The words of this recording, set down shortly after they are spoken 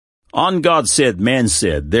On God Said, Man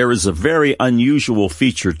Said, there is a very unusual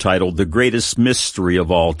feature titled The Greatest Mystery of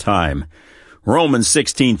All Time. Romans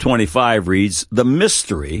 16:25 reads, "The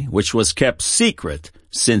mystery which was kept secret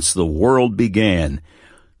since the world began."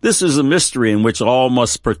 This is a mystery in which all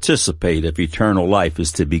must participate if eternal life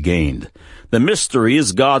is to be gained. The mystery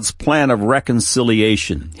is God's plan of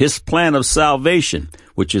reconciliation, His plan of salvation,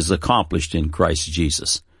 which is accomplished in Christ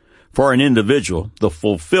Jesus. For an individual, the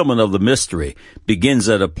fulfillment of the mystery begins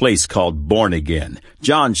at a place called born again.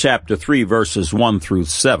 John chapter 3 verses 1 through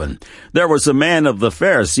 7. There was a man of the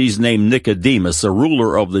Pharisees named Nicodemus, a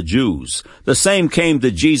ruler of the Jews. The same came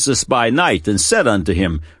to Jesus by night and said unto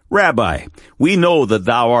him, Rabbi, we know that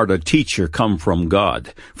thou art a teacher come from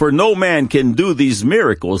God. For no man can do these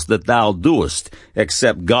miracles that thou doest,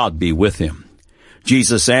 except God be with him.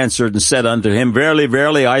 Jesus answered and said unto him, Verily,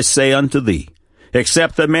 verily, I say unto thee,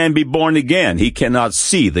 except a man be born again, he cannot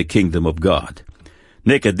see the kingdom of God.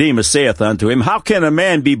 Nicodemus saith unto him, How can a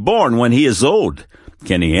man be born when he is old?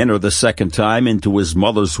 Can he enter the second time into his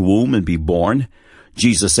mother's womb and be born?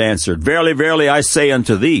 Jesus answered, Verily, verily, I say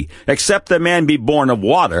unto thee, except a man be born of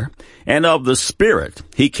water and of the Spirit,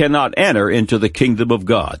 he cannot enter into the kingdom of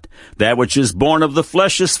God. That which is born of the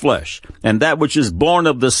flesh is flesh, and that which is born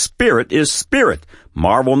of the Spirit is spirit.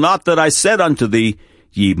 Marvel not that I said unto thee,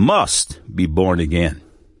 Ye must be born again.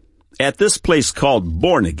 At this place called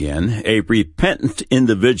born again, a repentant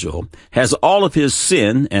individual has all of his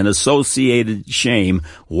sin and associated shame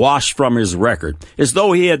washed from his record, as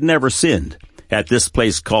though he had never sinned. At this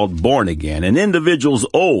place called born again, an individual's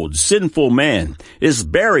old, sinful man is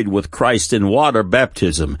buried with Christ in water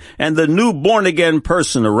baptism, and the new born-again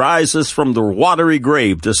person arises from the watery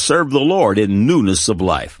grave to serve the Lord in newness of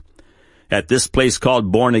life. At this place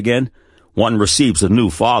called born again, one receives a new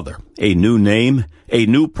father, a new name, a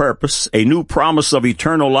new purpose, a new promise of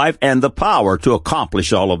eternal life, and the power to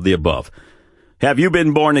accomplish all of the above. Have you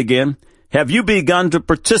been born again? Have you begun to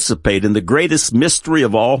participate in the greatest mystery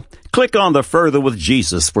of all? Click on the Further with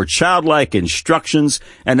Jesus for childlike instructions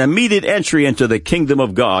and immediate entry into the kingdom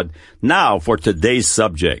of God. Now for today's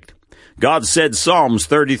subject. God said, Psalms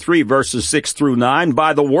 33 verses 6 through 9,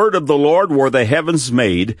 By the word of the Lord were the heavens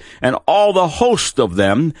made, and all the host of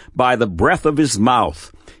them by the breath of his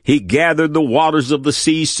mouth. He gathered the waters of the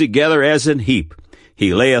seas together as an heap.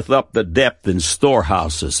 He layeth up the depth in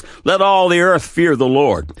storehouses. Let all the earth fear the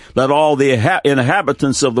Lord. Let all the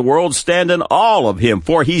inhabitants of the world stand in awe of him.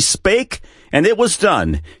 For he spake, and it was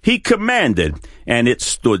done. He commanded, and it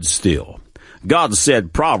stood still. God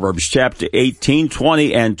said, Proverbs chapter 18,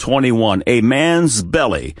 20, and 21, A man's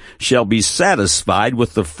belly shall be satisfied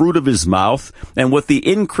with the fruit of his mouth, and with the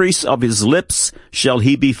increase of his lips shall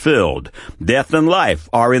he be filled. Death and life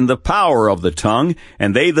are in the power of the tongue,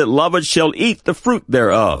 and they that love it shall eat the fruit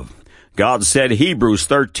thereof. God said, Hebrews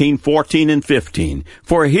 13, 14, and 15,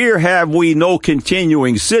 For here have we no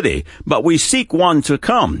continuing city, but we seek one to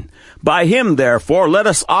come. By him, therefore, let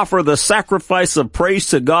us offer the sacrifice of praise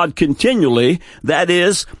to God continually, that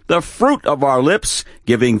is, the fruit of our lips,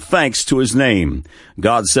 giving thanks to his name.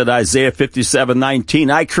 God said, Isaiah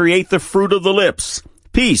 57:19, I create the fruit of the lips.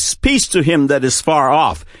 Peace, peace to him that is far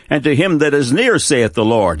off, and to him that is near, saith the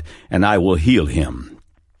Lord, and I will heal him.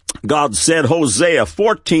 God said, Hosea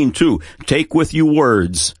 14:2, Take with you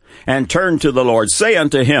words, and turn to the Lord. Say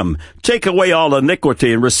unto him, Take away all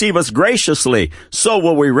iniquity, and receive us graciously. So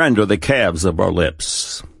will we render the calves of our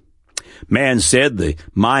lips. Man said the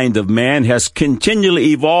mind of man has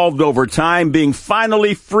continually evolved over time, being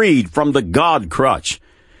finally freed from the God crutch.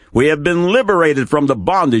 We have been liberated from the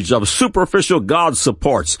bondage of superficial God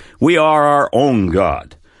supports. We are our own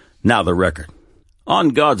God. Now the record. On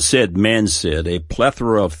God Said, Man Said, a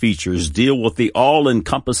plethora of features deal with the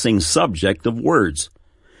all-encompassing subject of words.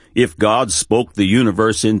 If God spoke the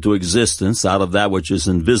universe into existence out of that which is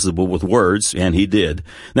invisible with words, and he did,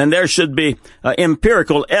 then there should be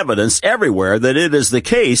empirical evidence everywhere that it is the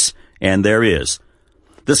case, and there is.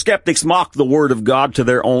 The skeptics mock the word of God to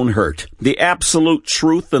their own hurt. The absolute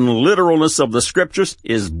truth and literalness of the scriptures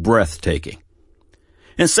is breathtaking.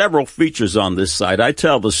 In several features on this site, I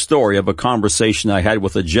tell the story of a conversation I had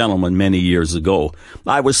with a gentleman many years ago.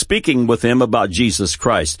 I was speaking with him about Jesus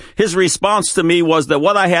Christ. His response to me was that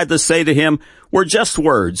what I had to say to him were just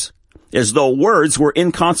words, as though words were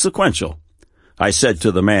inconsequential. I said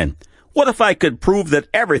to the man, What if I could prove that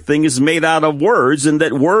everything is made out of words and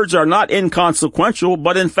that words are not inconsequential,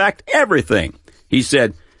 but in fact everything? He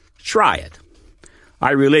said, Try it.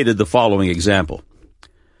 I related the following example.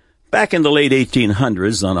 Back in the late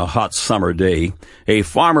 1800s, on a hot summer day, a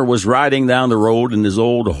farmer was riding down the road in his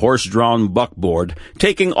old horse-drawn buckboard,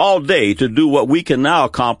 taking all day to do what we can now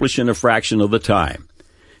accomplish in a fraction of the time.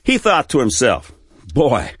 He thought to himself,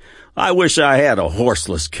 "Boy, I wish I had a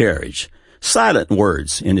horseless carriage." Silent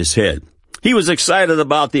words in his head. He was excited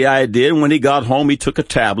about the idea, and when he got home, he took a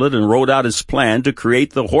tablet and wrote out his plan to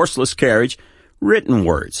create the horseless carriage, written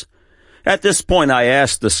words. At this point, I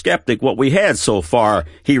asked the skeptic what we had so far.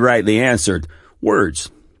 He rightly answered, words.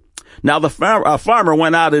 Now, the farmer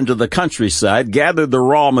went out into the countryside, gathered the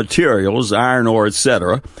raw materials, iron ore,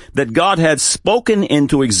 etc., that God had spoken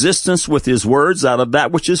into existence with his words out of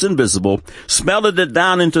that which is invisible, smelted it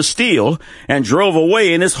down into steel, and drove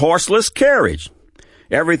away in his horseless carriage.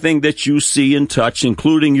 Everything that you see and touch,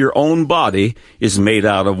 including your own body, is made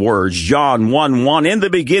out of words. John 1:1, in the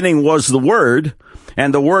beginning was the Word,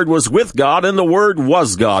 and the Word was with God, and the Word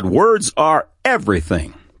was God. Words are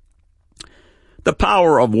everything. The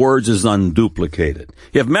power of words is unduplicated.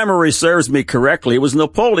 If memory serves me correctly, it was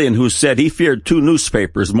Napoleon who said he feared 2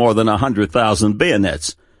 newspapers more than 100,000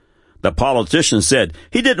 bayonets. The politician said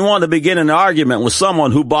he didn't want to begin an argument with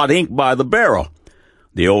someone who bought ink by the barrel.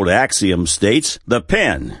 The old axiom states, the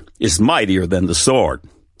pen is mightier than the sword.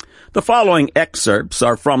 The following excerpts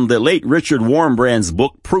are from the late Richard Wurmbrand's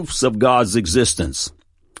book, Proofs of God's Existence.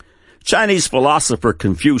 Chinese philosopher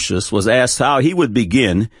Confucius was asked how he would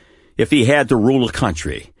begin if he had to rule a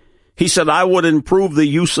country. He said, "I would improve the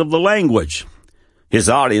use of the language." His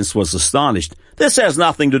audience was astonished. "This has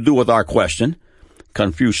nothing to do with our question,"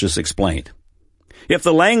 Confucius explained. If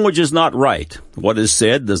the language is not right, what is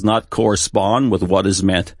said does not correspond with what is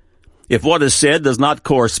meant. If what is said does not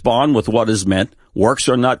correspond with what is meant, works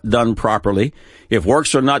are not done properly. If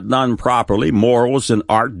works are not done properly, morals and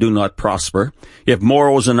art do not prosper. If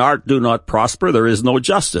morals and art do not prosper, there is no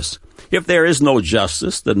justice. If there is no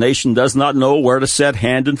justice, the nation does not know where to set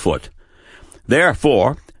hand and foot.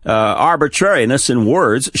 Therefore, arbitrariness in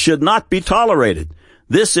words should not be tolerated.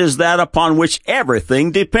 This is that upon which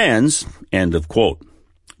everything depends. End of quote.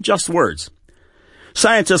 Just words.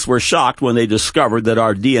 Scientists were shocked when they discovered that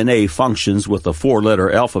our DNA functions with a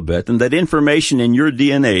 4-letter alphabet and that information in your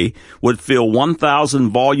DNA would fill 1,000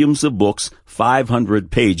 volumes of books,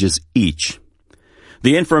 500 pages each.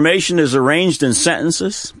 The information is arranged in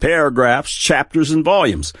sentences, paragraphs, chapters, and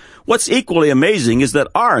volumes. What's equally amazing is that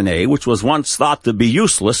RNA, which was once thought to be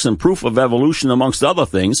useless and proof of evolution amongst other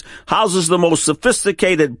things, houses the most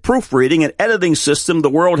sophisticated proofreading and editing system the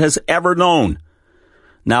world has ever known.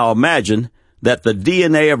 Now imagine that the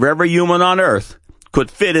DNA of every human on Earth could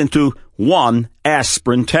fit into one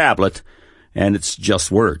aspirin tablet, and it's just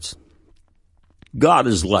words. God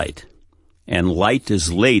is light, and light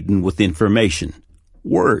is laden with information.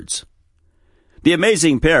 Words. The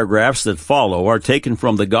amazing paragraphs that follow are taken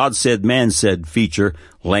from the God Said, Man Said feature,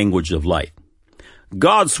 Language of Light.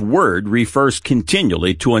 God's Word refers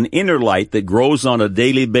continually to an inner light that grows on a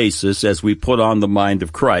daily basis as we put on the mind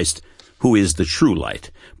of Christ, who is the true light.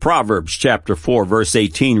 Proverbs chapter 4 verse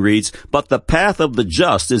 18 reads, "But the path of the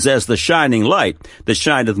just is as the shining light that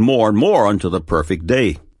shineth more and more unto the perfect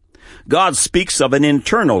day." God speaks of an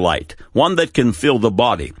internal light, one that can fill the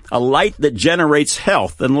body, a light that generates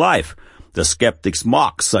health and life. The skeptics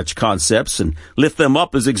mock such concepts and lift them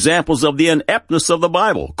up as examples of the ineptness of the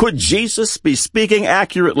Bible. Could Jesus be speaking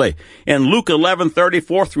accurately? In Luke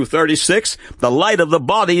 11:34 through 36, the light of the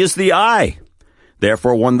body is the eye.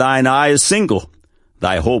 Therefore, when thine eye is single,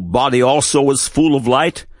 thy whole body also is full of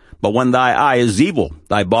light. But when thy eye is evil,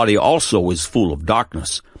 thy body also is full of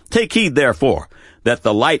darkness. Take heed, therefore, that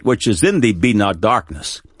the light which is in thee be not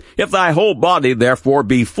darkness. If thy whole body therefore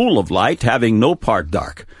be full of light, having no part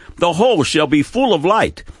dark, the whole shall be full of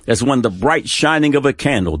light, as when the bright shining of a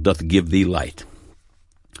candle doth give thee light.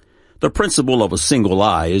 The principle of a single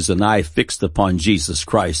eye is an eye fixed upon Jesus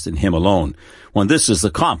Christ and Him alone. When this is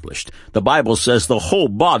accomplished, the Bible says the whole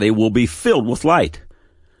body will be filled with light.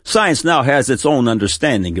 Science now has its own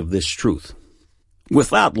understanding of this truth.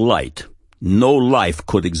 Without light, no life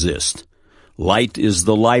could exist. Light is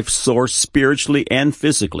the life source spiritually and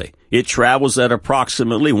physically. It travels at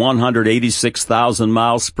approximately 186,000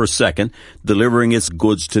 miles per second, delivering its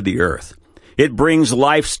goods to the earth. It brings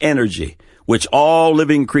life's energy, which all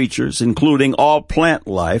living creatures, including all plant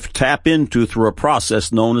life, tap into through a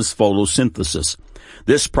process known as photosynthesis.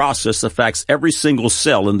 This process affects every single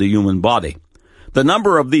cell in the human body. The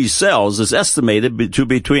number of these cells is estimated to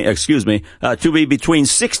be between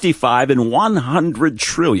 65 and 100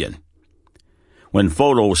 trillion. When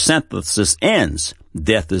photosynthesis ends,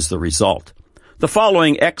 death is the result. The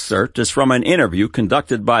following excerpt is from an interview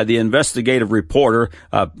conducted by the investigative reporter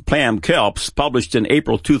Pam Kelps, published in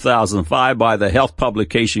April 2005 by the health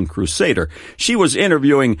publication Crusader. She was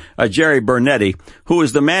interviewing Jerry Bernetti, who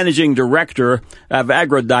is the managing director of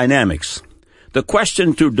Agrodynamics. The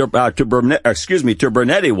question to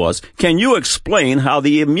Brunetti was, can you explain how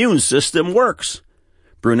the immune system works?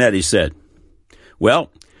 Brunetti said,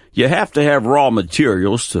 well, you have to have raw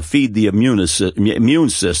materials to feed the immune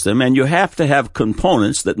system, and you have to have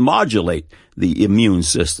components that modulate the immune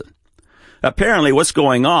system. Apparently, what's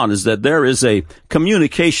going on is that there is a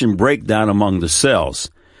communication breakdown among the cells.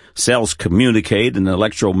 Cells communicate in the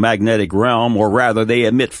electromagnetic realm, or rather, they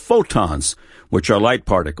emit photons, which are light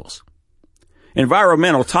particles.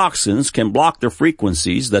 Environmental toxins can block the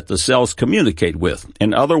frequencies that the cells communicate with.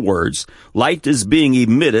 In other words, light is being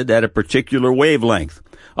emitted at a particular wavelength.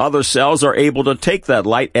 Other cells are able to take that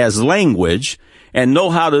light as language and know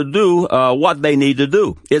how to do what they need to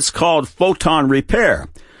do. It's called photon repair.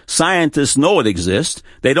 Scientists know it exists.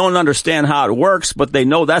 They don't understand how it works, but they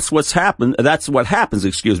know that's what happens, at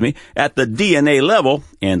the DNA level.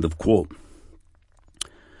 End of quote.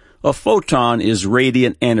 A photon is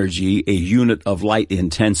radiant energy, a unit of light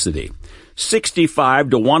intensity.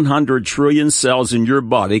 65 to 100 trillion cells in your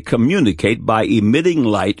body communicate by emitting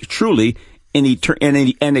light, truly an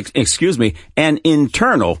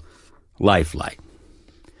internal lifelike.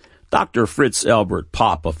 Dr. Fritz Albert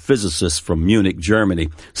Popp, a physicist from Munich, Germany,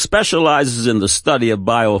 specializes in the study of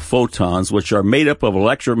biophotons, which are made up of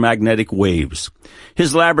electromagnetic waves.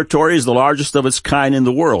 His laboratory is the largest of its kind in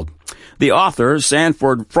the world. The author,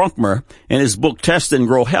 Sanford Frunkmer, in his book Test and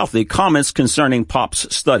Grow Healthy, comments concerning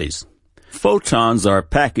Popp's studies. Photons are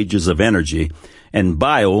packages of energy, and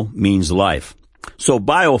bio means life. So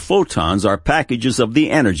biophotons are packages of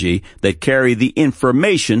the energy that carry the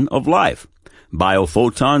information of life.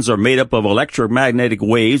 Biophotons are made up of electromagnetic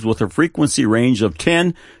waves with a frequency range of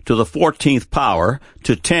 10 to the 14th power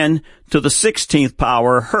to 10 to the 16th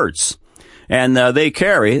power hertz. And they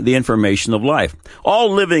carry the information of life.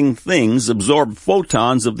 All living things absorb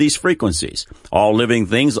photons of these frequencies. All living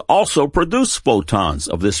things also produce photons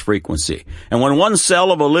of this frequency. And when one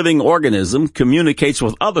cell of a living organism communicates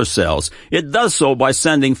with other cells, it does so by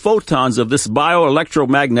sending photons of this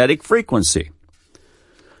bioelectromagnetic frequency.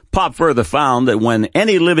 Popp further found that when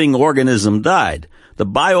any living organism died, the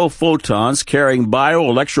biophotons carrying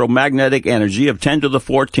bioelectromagnetic energy of 10 to the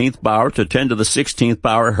 14th power to 10 to the 16th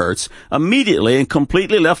power hertz immediately and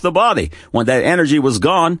completely left the body. When that energy was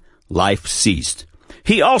gone, life ceased.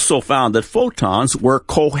 He also found that photons were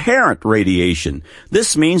coherent radiation.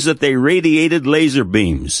 This means that they radiated laser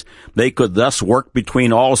beams. They could thus work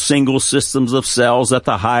between all single systems of cells at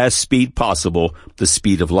the highest speed possible, the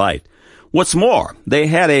speed of light. What's more, they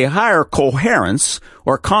had a higher coherence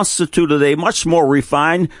or constituted a much more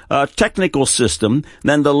refined technical system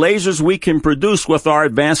than the lasers we can produce with our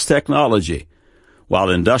advanced technology. While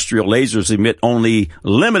industrial lasers emit only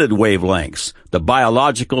limited wavelengths, the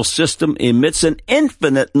biological system emits an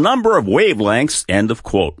infinite number of wavelengths. End of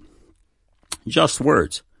quote. Just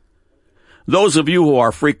words. Those of you who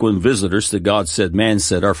are frequent visitors to God Said, Man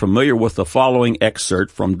Said are familiar with the following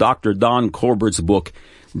excerpt from Dr. Don Colbert's book,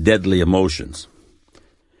 Deadly Emotions.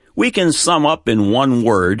 We can sum up in one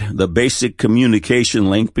word the basic communication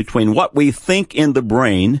link between what we think in the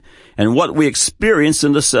brain and what we experience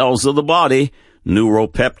in the cells of the body,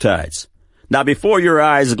 neuropeptides. Now, before your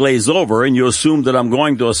eyes glaze over and you assume that I'm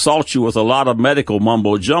going to assault you with a lot of medical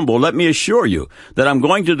mumbo-jumbo, let me assure you that I'm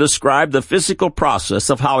going to describe the physical process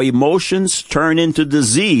of how emotions turn into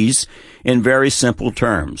disease in very simple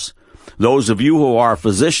terms. Those of you who are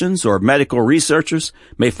physicians or medical researchers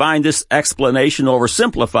may find this explanation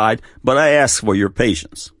oversimplified, but I ask for your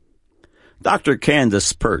patience. Dr.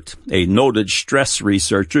 Candace Pert, a noted stress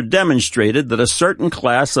researcher, demonstrated that a certain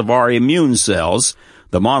class of our immune cells,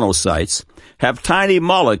 the monocytes, have tiny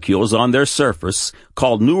molecules on their surface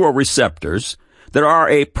called neuroreceptors that are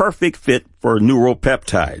a perfect fit for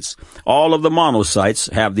neuropeptides. All of the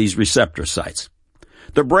monocytes have these receptor sites.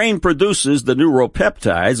 The brain produces the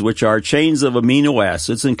neuropeptides, which are chains of amino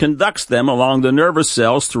acids, and conducts them along the nervous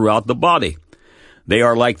cells throughout the body. They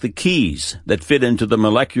are like the keys that fit into the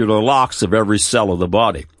molecular locks of every cell of the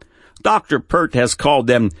body. Dr. Pert has called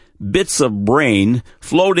them bits of brain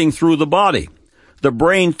floating through the body. The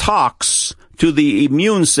brain talks to the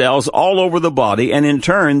immune cells all over the body, and in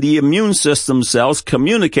turn, the immune system cells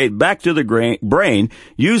communicate back to the brain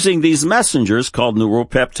using these messengers called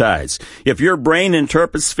neuropeptides. If your brain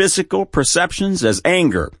interprets physical perceptions as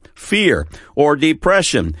anger, fear, or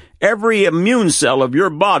depression, every immune cell of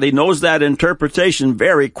your body knows that interpretation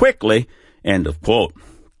very quickly. End of quote.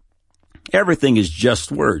 Everything is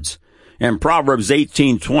just words. And Proverbs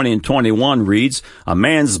 18:20 and 21 reads, "A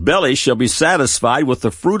man's belly shall be satisfied with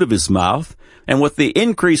the fruit of his mouth, and with the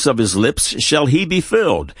increase of his lips shall he be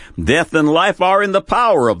filled. Death and life are in the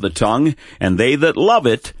power of the tongue, and they that love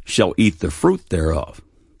it shall eat the fruit thereof.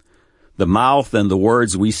 The mouth and the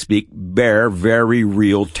words we speak bear very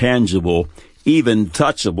real, tangible, even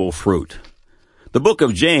touchable fruit. The book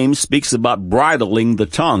of James speaks about bridling the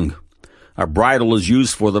tongue. A bridle is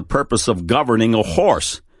used for the purpose of governing a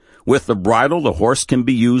horse. With the bridle, the horse can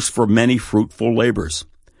be used for many fruitful labors.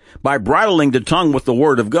 By bridling the tongue with the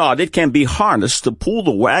word of God, it can be harnessed to pull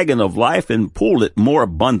the wagon of life and pull it more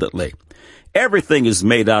abundantly. Everything is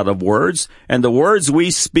made out of words, and the words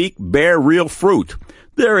we speak bear real fruit.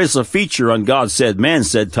 There is a feature on God Said, Man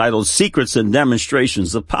Said titled Secrets and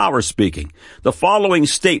Demonstrations of Power Speaking. The following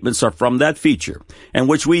statements are from that feature, in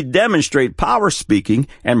which we demonstrate power speaking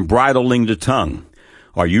and bridling the tongue.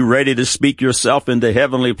 Are you ready to speak yourself into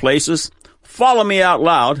heavenly places? Follow me out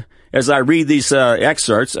loud as I read these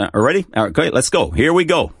excerpts. Ready? Okay, let's go. Here we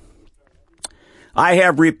go. I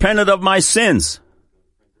have repented of my sins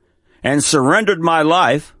and surrendered my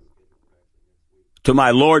life to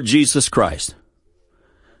my Lord Jesus Christ.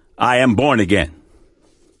 I am born again.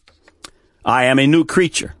 I am a new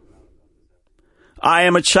creature. I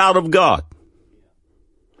am a child of God.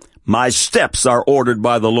 My steps are ordered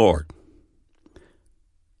by the Lord.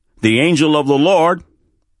 The angel of the Lord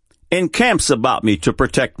encamps about me to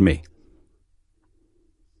protect me.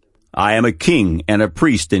 I am a king and a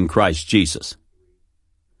priest in Christ Jesus.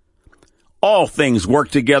 All things work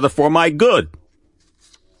together for my good.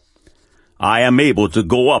 I am able to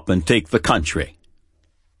go up and take the country.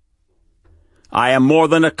 I am more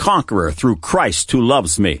than a conqueror through Christ who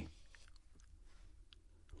loves me.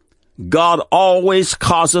 God always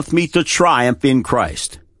causeth me to triumph in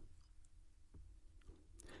Christ.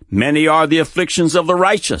 Many are the afflictions of the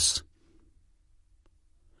righteous,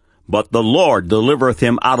 but the Lord delivereth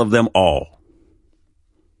him out of them all.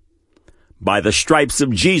 By the stripes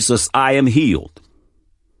of Jesus I am healed.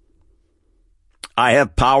 I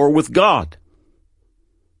have power with God.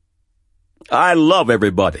 I love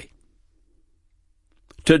everybody.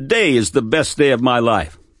 Today is the best day of my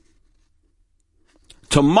life.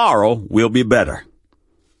 Tomorrow will be better.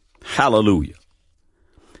 Hallelujah.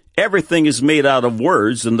 Everything is made out of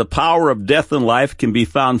words, and the power of death and life can be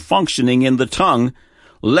found functioning in the tongue.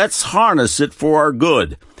 Let's harness it for our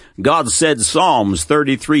good. God said, Psalms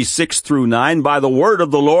 33:6-9, By the word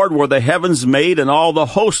of the Lord were the heavens made, and all the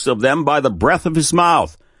hosts of them by the breath of his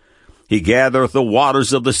mouth. He gathereth the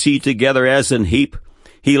waters of the sea together as an heap.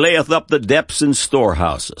 He layeth up the depths in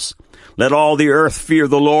storehouses. Let all the earth fear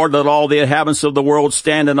the Lord. Let all the inhabitants of the world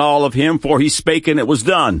stand in awe of him. For he spake, and it was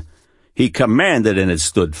done. He commanded, and it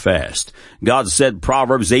stood fast. God said,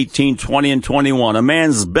 Proverbs 18:20-21, A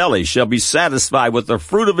man's belly shall be satisfied with the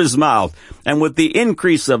fruit of his mouth, and with the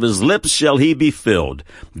increase of his lips shall he be filled.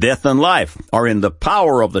 Death and life are in the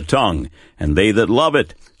power of the tongue, and they that love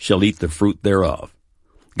it shall eat the fruit thereof.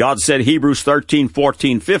 God said, Hebrews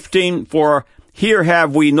 13:14-15, For here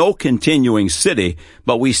have we no continuing city,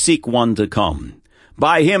 but we seek one to come.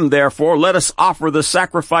 By him, therefore, let us offer the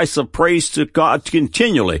sacrifice of praise to God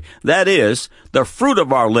continually, that is, the fruit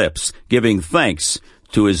of our lips, giving thanks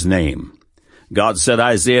to his name. God said,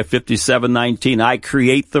 Isaiah 57:19, I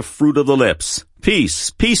create the fruit of the lips. Peace,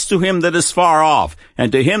 peace to him that is far off,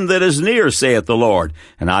 and to him that is near, saith the Lord,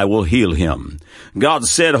 and I will heal him. God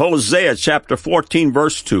said, Hosea chapter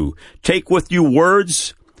 14:2, Take with you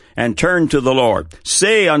words, and turn to the Lord.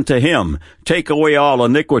 Say unto him, Take away all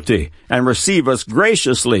iniquity, and receive us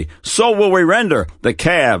graciously. So will we render the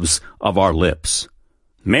calves of our lips.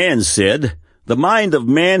 Man said, The mind of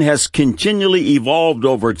man has continually evolved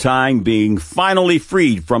over time, being finally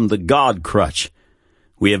freed from the God crutch.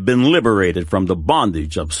 We have been liberated from the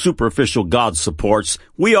bondage of superficial God supports.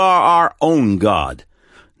 We are our own God.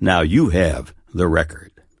 Now you have the record.